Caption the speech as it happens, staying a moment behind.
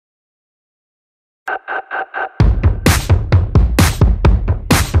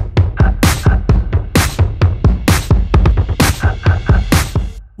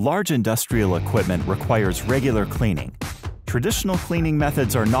Large industrial equipment requires regular cleaning. Traditional cleaning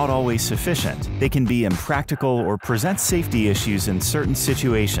methods are not always sufficient. They can be impractical or present safety issues in certain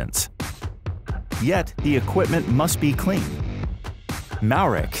situations. Yet, the equipment must be clean.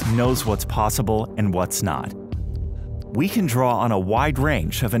 Maurik knows what's possible and what's not. We can draw on a wide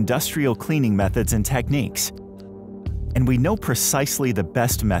range of industrial cleaning methods and techniques, and we know precisely the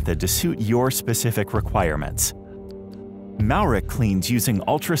best method to suit your specific requirements. Maurik cleans using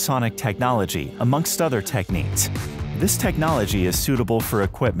ultrasonic technology, amongst other techniques. This technology is suitable for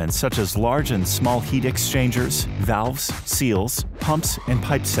equipment such as large and small heat exchangers, valves, seals, pumps, and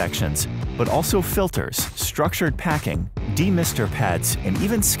pipe sections, but also filters, structured packing, demister pads, and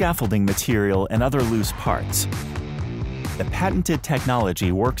even scaffolding material and other loose parts. The patented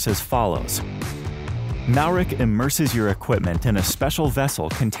technology works as follows. Maurik immerses your equipment in a special vessel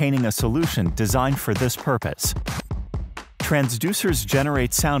containing a solution designed for this purpose. Transducers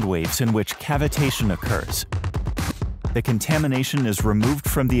generate sound waves in which cavitation occurs. The contamination is removed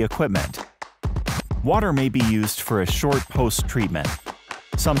from the equipment. Water may be used for a short post-treatment,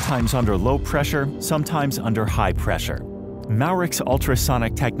 sometimes under low pressure, sometimes under high pressure. Maurik's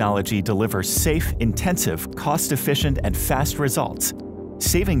ultrasonic technology delivers safe, intensive, cost-efficient, and fast results,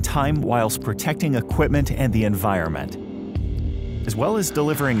 saving time whilst protecting equipment and the environment. As well as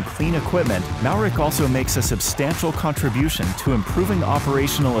delivering clean equipment, Maurik also makes a substantial contribution to improving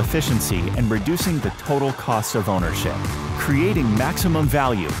operational efficiency and reducing the total cost of ownership, creating maximum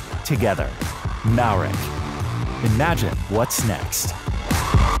value together. Maurik. Imagine what's next.